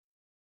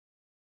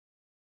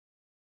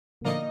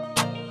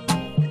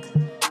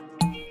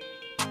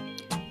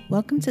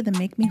Welcome to the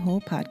Make Me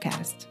Whole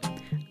podcast.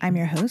 I'm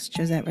your host,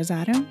 Josette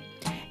Rosado,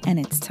 and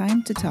it's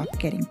time to talk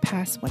getting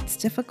past what's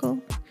difficult,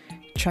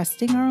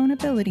 trusting our own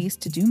abilities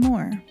to do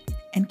more,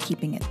 and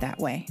keeping it that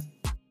way.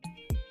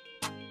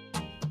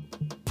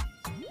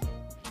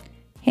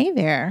 Hey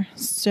there.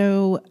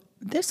 So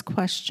this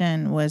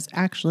question was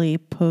actually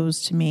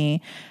posed to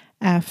me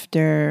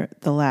after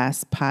the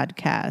last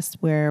podcast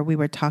where we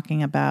were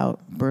talking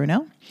about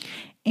Bruno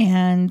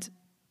and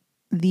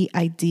the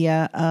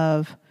idea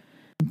of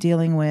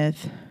dealing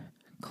with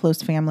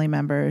close family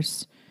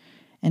members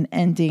and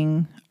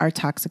ending our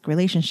toxic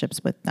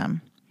relationships with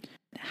them.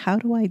 How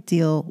do I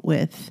deal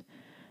with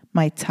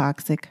my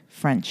toxic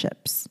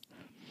friendships?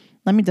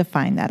 Let me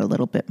define that a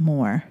little bit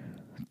more.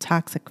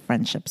 Toxic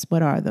friendships,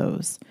 what are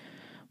those?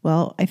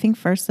 Well, I think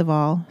first of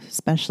all,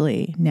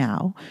 especially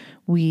now,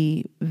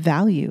 we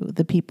value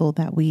the people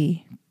that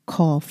we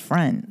call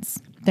friends.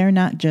 They're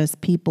not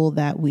just people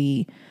that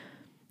we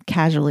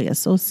casually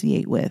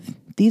associate with.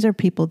 These are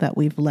people that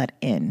we've let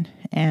in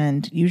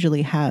and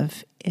usually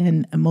have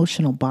an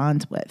emotional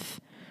bond with.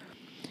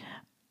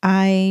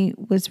 I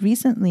was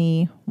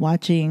recently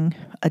watching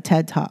a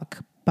TED Talk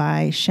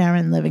by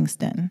Sharon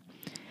Livingston,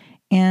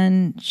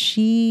 and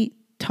she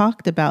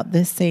talked about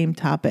this same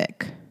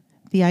topic,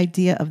 the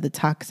idea of the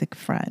toxic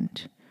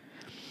friend.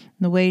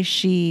 The way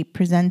she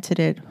presented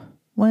it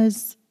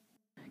was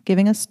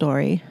giving a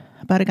story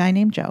about a guy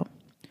named Joe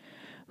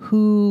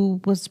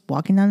who was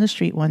walking down the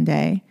street one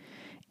day,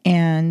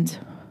 and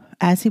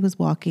as he was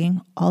walking,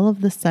 all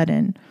of a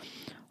sudden,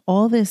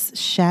 all this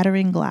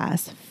shattering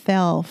glass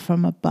fell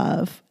from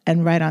above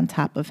and right on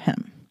top of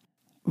him,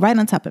 right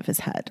on top of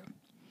his head.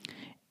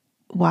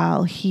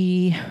 While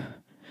he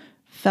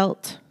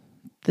felt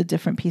the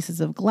different pieces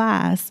of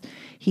glass,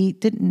 he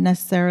didn't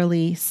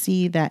necessarily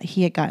see that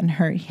he had gotten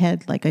hurt. He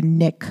had like a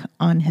nick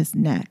on his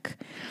neck,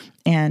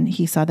 and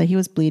he saw that he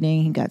was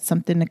bleeding. He got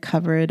something to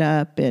cover it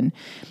up, and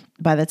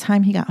by the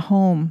time he got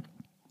home,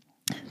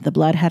 the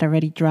blood had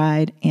already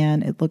dried,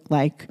 and it looked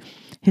like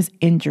his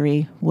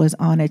injury was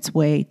on its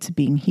way to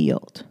being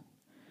healed.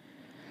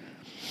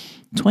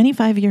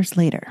 25 years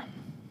later,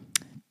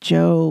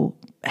 Joe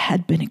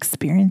had been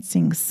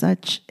experiencing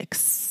such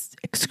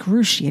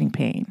excruciating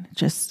pain,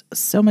 just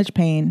so much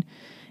pain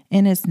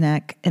in his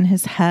neck, in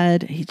his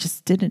head. He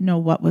just didn't know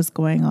what was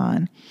going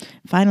on.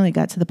 Finally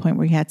got to the point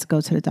where he had to go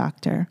to the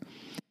doctor.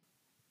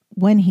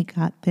 When he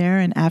got there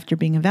and after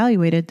being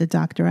evaluated, the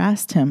doctor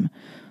asked him,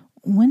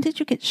 "When did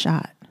you get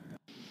shot?"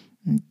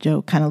 And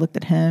Joe kind of looked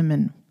at him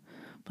and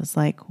was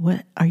like,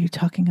 "What are you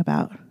talking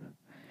about?"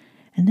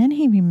 And then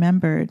he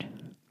remembered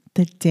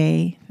the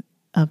day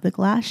of the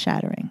glass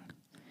shattering.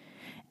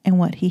 And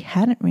what he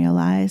hadn't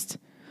realized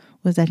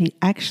was that he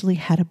actually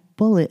had a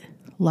bullet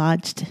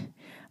lodged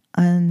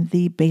on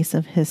the base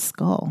of his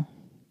skull.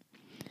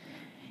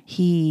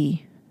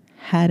 He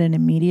had an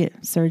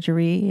immediate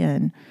surgery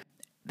and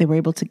they were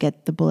able to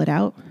get the bullet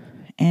out,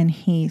 and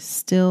he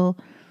still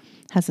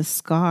has a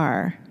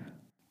scar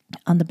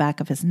on the back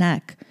of his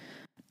neck.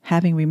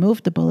 Having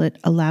removed the bullet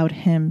allowed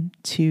him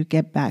to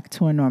get back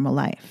to a normal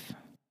life.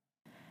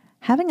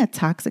 Having a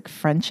toxic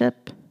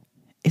friendship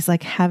is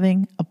like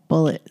having a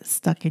bullet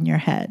stuck in your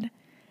head,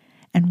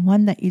 and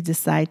one that you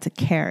decide to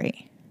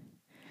carry.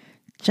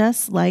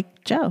 Just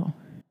like Joe.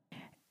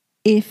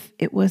 If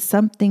it was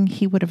something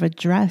he would have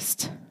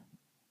addressed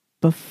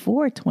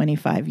before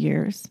 25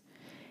 years,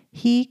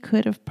 he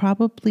could have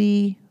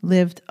probably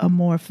lived a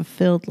more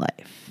fulfilled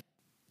life,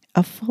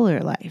 a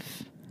fuller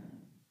life.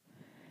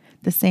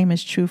 The same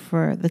is true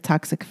for the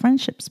toxic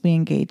friendships we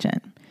engage in,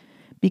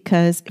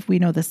 because if we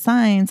know the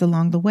signs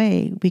along the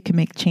way, we can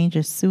make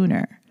changes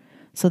sooner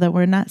so that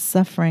we're not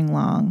suffering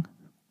long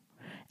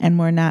and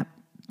we're not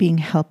being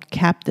held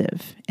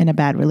captive in a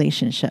bad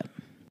relationship.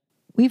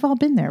 We've all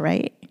been there,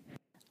 right?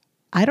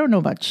 I don't know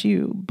about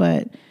you,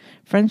 but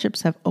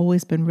friendships have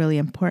always been really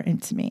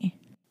important to me.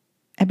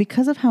 And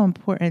because of how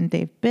important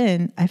they've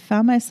been, I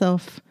found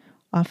myself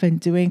often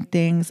doing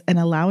things and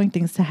allowing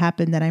things to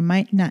happen that I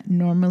might not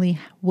normally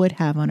would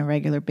have on a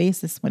regular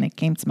basis when it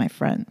came to my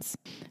friends.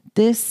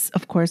 This,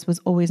 of course, was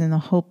always in the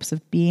hopes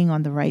of being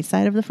on the right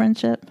side of the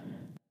friendship.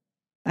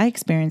 I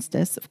experienced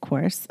this, of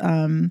course.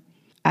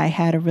 I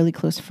had a really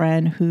close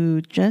friend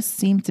who just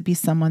seemed to be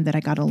someone that I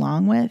got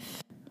along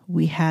with.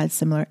 We had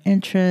similar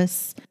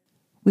interests.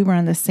 We were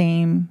on the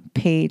same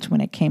page when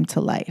it came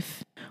to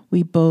life.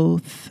 We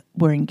both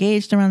were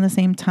engaged around the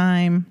same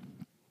time.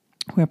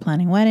 We were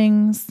planning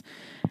weddings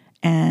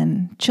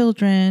and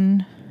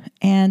children,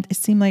 and it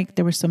seemed like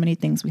there were so many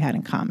things we had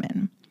in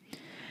common.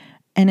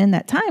 And in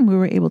that time, we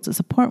were able to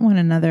support one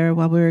another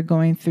while we were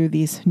going through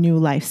these new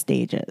life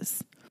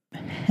stages.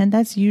 And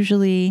that's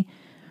usually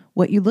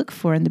what you look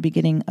for in the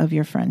beginning of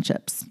your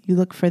friendships. You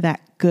look for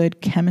that good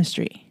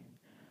chemistry.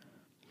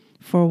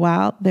 For a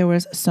while, there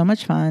was so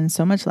much fun,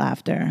 so much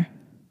laughter.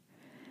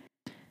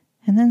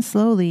 And then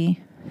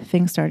slowly,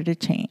 things started to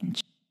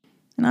change.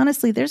 And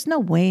honestly, there's no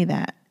way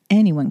that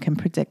anyone can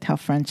predict how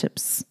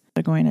friendships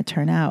are going to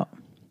turn out.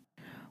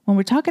 When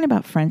we're talking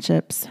about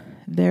friendships,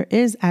 there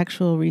is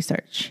actual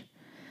research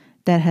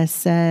that has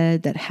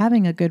said that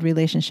having a good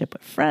relationship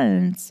with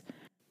friends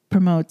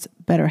promotes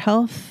better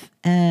health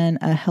and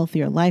a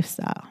healthier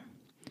lifestyle.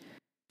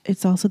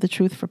 It's also the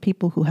truth for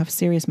people who have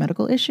serious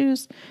medical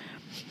issues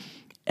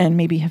and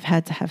maybe have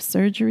had to have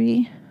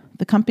surgery.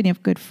 The company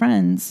of good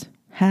friends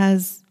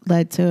has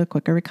led to a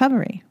quicker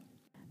recovery.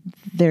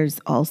 There's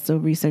also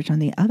research on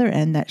the other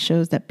end that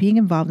shows that being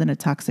involved in a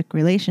toxic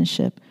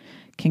relationship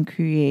can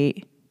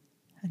create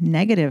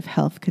negative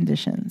health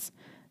conditions,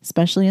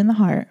 especially in the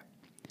heart,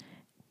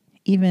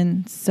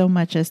 even so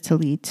much as to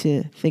lead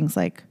to things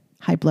like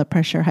high blood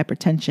pressure,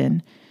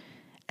 hypertension,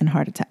 and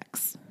heart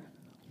attacks.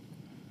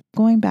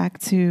 Going back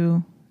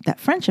to that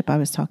friendship I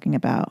was talking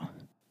about,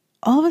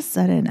 all of a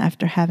sudden,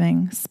 after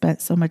having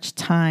spent so much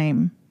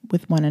time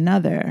with one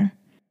another,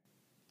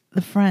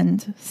 the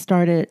friend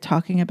started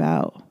talking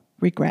about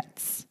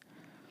regrets,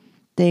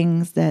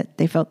 things that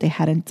they felt they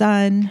hadn't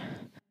done,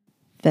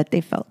 that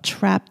they felt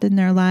trapped in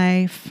their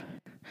life.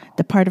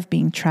 The part of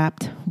being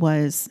trapped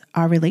was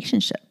our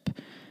relationship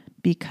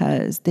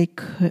because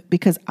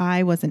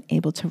I wasn't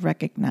able to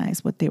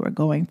recognize what they were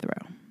going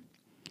through.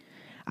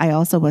 I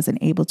also wasn't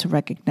able to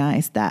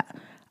recognize that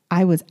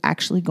I was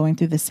actually going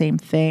through the same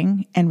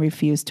thing and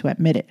refused to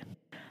admit it.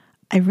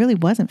 I really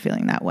wasn't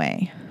feeling that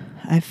way.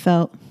 I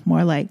felt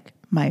more like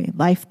my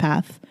life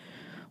path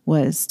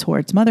was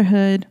towards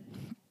motherhood,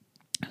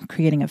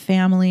 creating a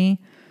family,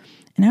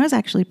 and I was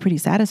actually pretty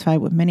satisfied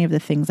with many of the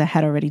things I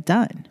had already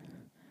done.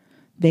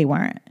 They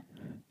weren't.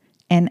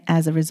 And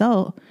as a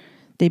result,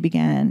 they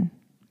began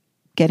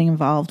getting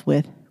involved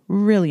with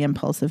really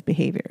impulsive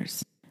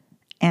behaviors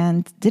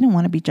and didn't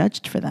want to be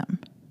judged for them.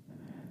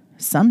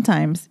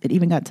 Sometimes it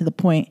even got to the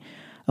point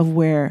of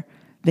where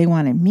they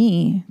wanted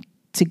me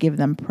to give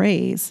them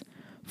praise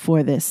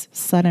for this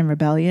sudden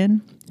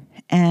rebellion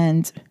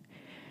and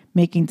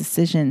making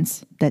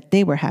decisions that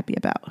they were happy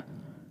about.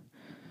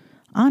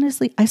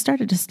 Honestly, I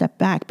started to step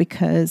back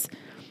because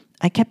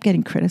I kept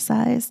getting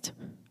criticized,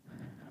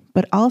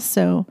 but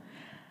also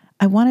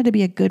I wanted to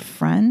be a good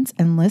friend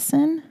and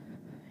listen.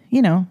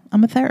 You know,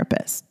 I'm a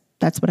therapist.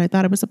 That's what I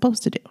thought I was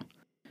supposed to do.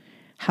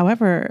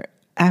 However,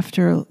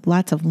 after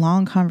lots of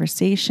long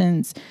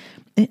conversations,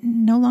 it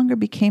no longer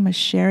became a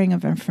sharing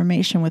of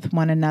information with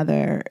one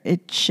another.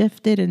 It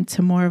shifted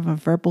into more of a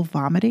verbal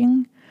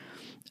vomiting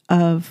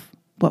of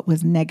what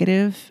was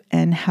negative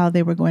and how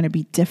they were going to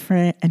be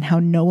different and how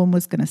no one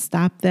was going to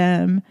stop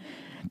them.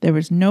 There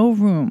was no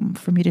room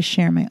for me to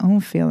share my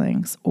own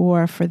feelings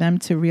or for them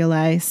to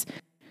realize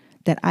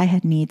that I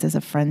had needs as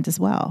a friend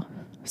as well.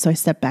 So I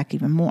stepped back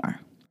even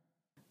more.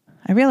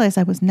 I realized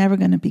I was never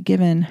going to be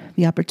given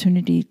the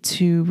opportunity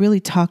to really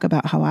talk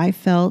about how I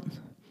felt,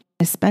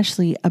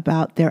 especially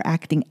about their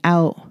acting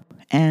out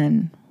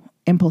and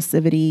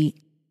impulsivity.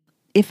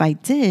 If I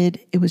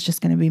did, it was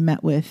just going to be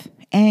met with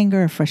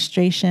anger,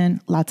 frustration,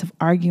 lots of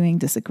arguing,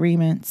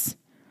 disagreements.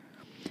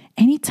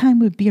 Anytime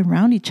we'd be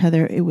around each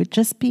other, it would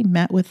just be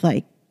met with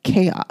like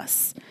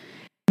chaos.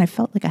 And I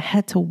felt like I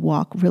had to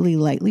walk really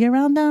lightly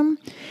around them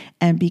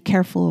and be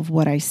careful of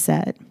what I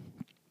said,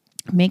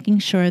 making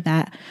sure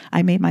that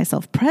I made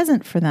myself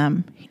present for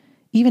them,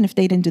 even if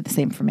they didn't do the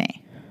same for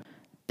me.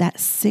 That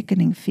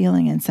sickening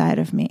feeling inside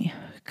of me,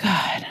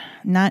 God,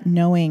 not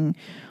knowing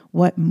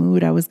what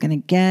mood I was going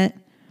to get,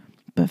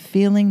 but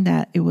feeling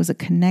that it was a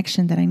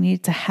connection that I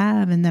needed to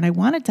have and that I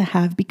wanted to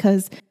have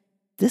because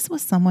this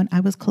was someone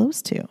I was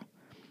close to.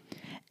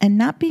 And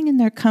not being in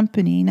their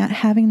company, not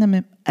having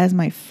them as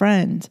my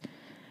friend,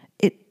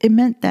 it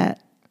meant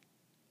that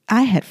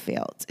I had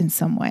failed in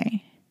some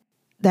way,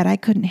 that I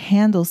couldn't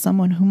handle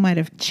someone who might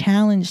have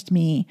challenged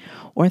me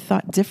or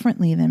thought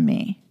differently than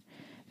me,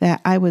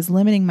 that I was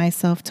limiting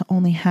myself to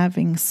only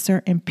having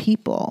certain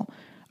people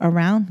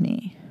around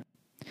me.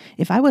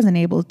 If I wasn't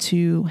able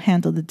to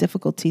handle the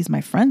difficulties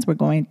my friends were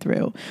going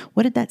through,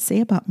 what did that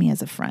say about me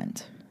as a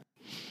friend?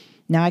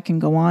 Now I can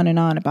go on and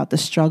on about the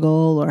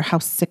struggle or how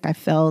sick I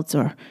felt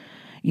or,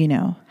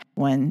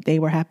 when they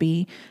were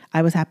happy,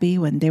 I was happy.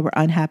 When they were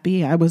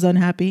unhappy, I was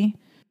unhappy.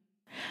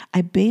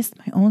 I based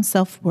my own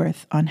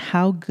self-worth on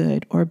how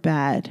good or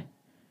bad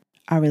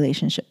our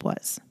relationship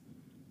was.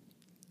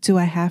 Do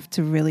I have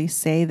to really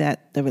say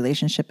that the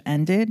relationship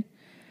ended?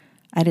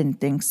 I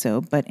didn't think so,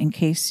 but in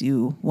case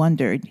you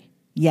wondered,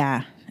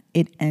 yeah,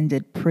 it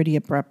ended pretty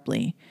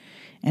abruptly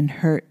and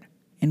hurt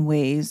in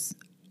ways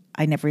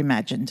I never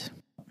imagined.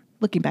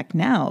 Looking back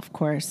now, of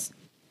course,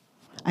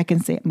 I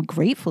can say I'm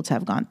grateful to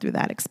have gone through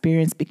that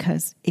experience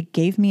because it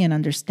gave me an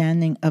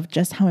understanding of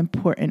just how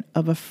important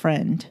of a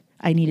friend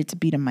I needed to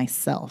be to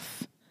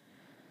myself.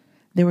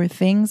 There were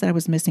things that I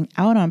was missing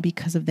out on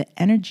because of the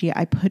energy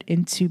I put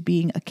into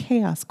being a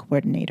chaos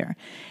coordinator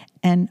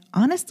and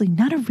honestly,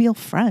 not a real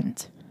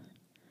friend.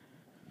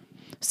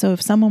 So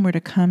if someone were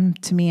to come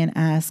to me and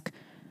ask,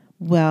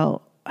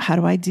 well, how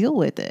do I deal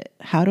with it?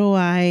 How do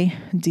I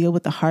deal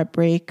with the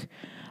heartbreak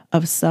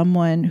of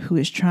someone who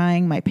is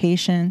trying my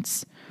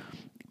patience,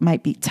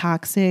 might be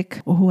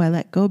toxic, or who I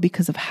let go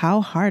because of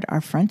how hard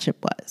our friendship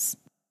was?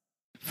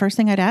 First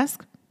thing I'd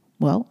ask,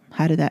 well,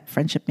 how did that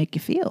friendship make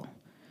you feel?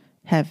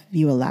 Have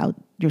you allowed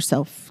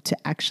yourself to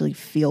actually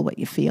feel what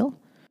you feel?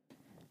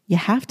 You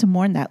have to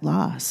mourn that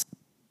loss.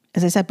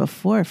 As I said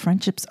before,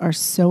 friendships are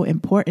so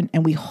important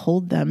and we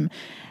hold them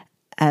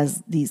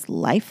as these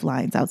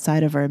lifelines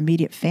outside of our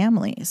immediate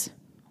families.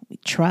 We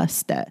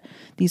trust that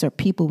these are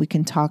people we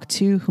can talk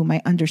to who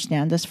might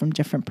understand us from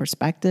different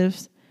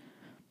perspectives.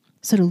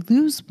 So to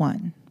lose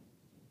one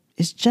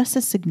is just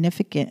as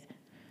significant.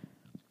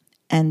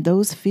 And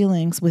those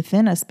feelings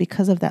within us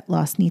because of that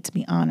loss need to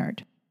be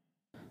honored.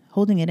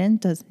 Holding it in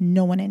does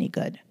no one any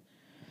good.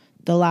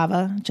 The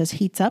lava just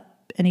heats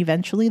up and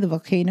eventually the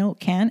volcano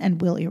can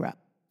and will erupt.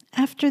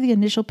 After the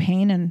initial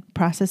pain and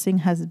processing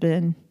has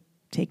been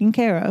taken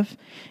care of,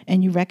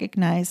 and you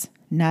recognize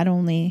not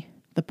only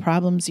the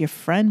problems your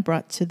friend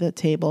brought to the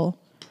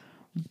table,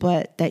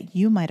 but that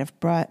you might have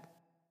brought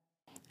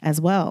as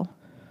well,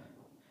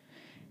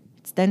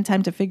 it's then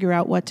time to figure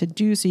out what to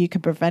do so you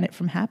can prevent it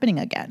from happening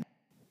again.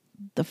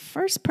 The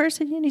first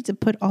person you need to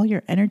put all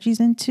your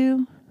energies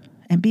into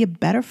and be a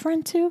better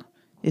friend to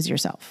is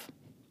yourself.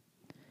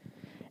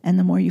 And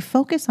the more you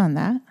focus on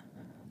that,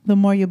 the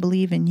more you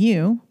believe in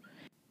you,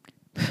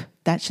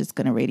 that shit's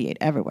going to radiate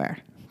everywhere.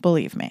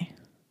 Believe me.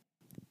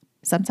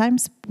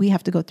 Sometimes we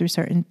have to go through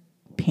certain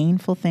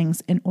painful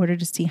things in order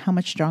to see how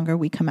much stronger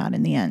we come out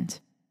in the end.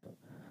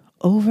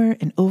 Over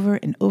and over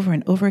and over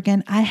and over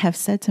again, I have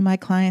said to my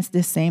clients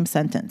this same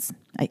sentence.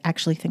 I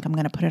actually think I'm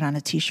going to put it on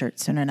a t-shirt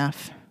soon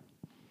enough.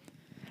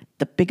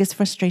 The biggest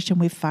frustration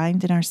we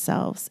find in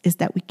ourselves is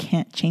that we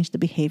can't change the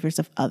behaviors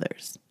of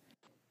others.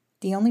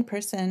 The only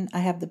person I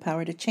have the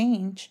power to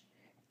change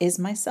is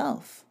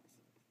myself.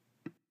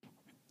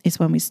 It's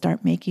when we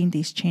start making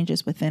these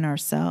changes within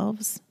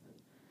ourselves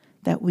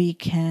that we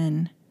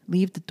can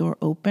leave the door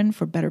open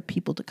for better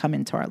people to come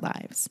into our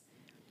lives.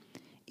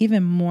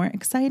 Even more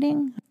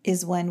exciting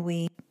is when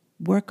we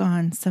work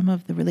on some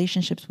of the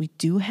relationships we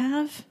do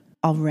have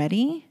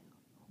already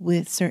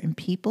with certain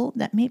people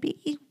that maybe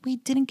we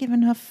didn't give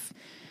enough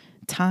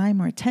time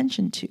or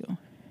attention to.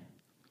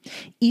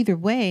 Either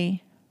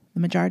way, the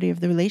majority of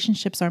the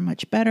relationships are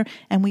much better,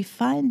 and we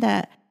find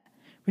that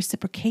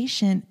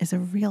reciprocation is a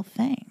real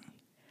thing.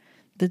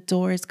 The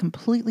door is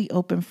completely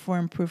open for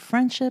improved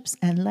friendships,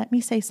 and let me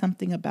say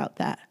something about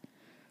that.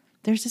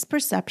 There's this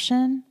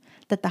perception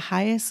that the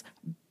highest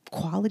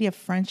quality of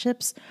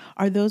friendships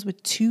are those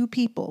with two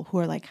people who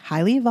are like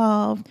highly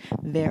evolved.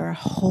 They're a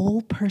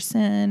whole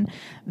person.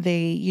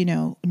 They,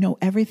 know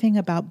everything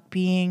about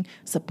being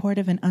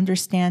supportive and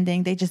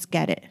understanding. They just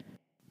get it.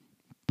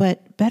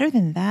 But better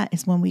than that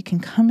is when we can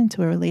come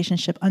into a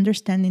relationship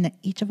understanding that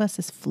each of us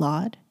is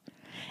flawed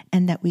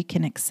and that we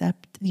can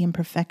accept the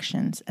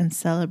imperfections and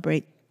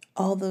celebrate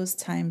all those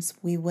times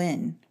we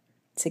win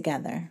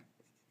together.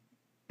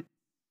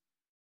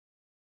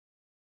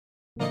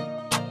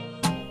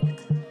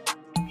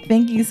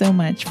 Thank you so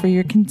much for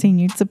your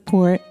continued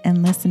support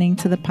and listening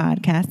to the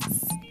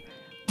podcasts.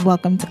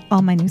 Welcome to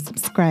all my new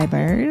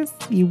subscribers.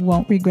 You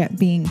won't regret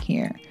being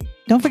here.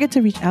 Don't forget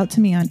to reach out to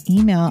me on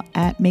email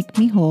at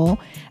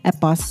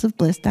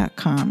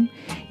makemewhole@bossesofbliss.com.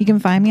 You can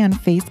find me on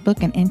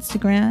Facebook and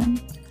Instagram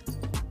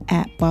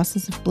at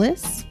Bosses of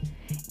Bliss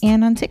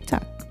and on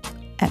TikTok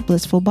at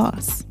Blissful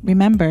Boss.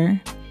 Remember,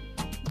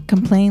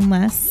 complain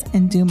less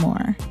and do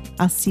more.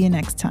 I'll see you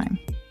next time.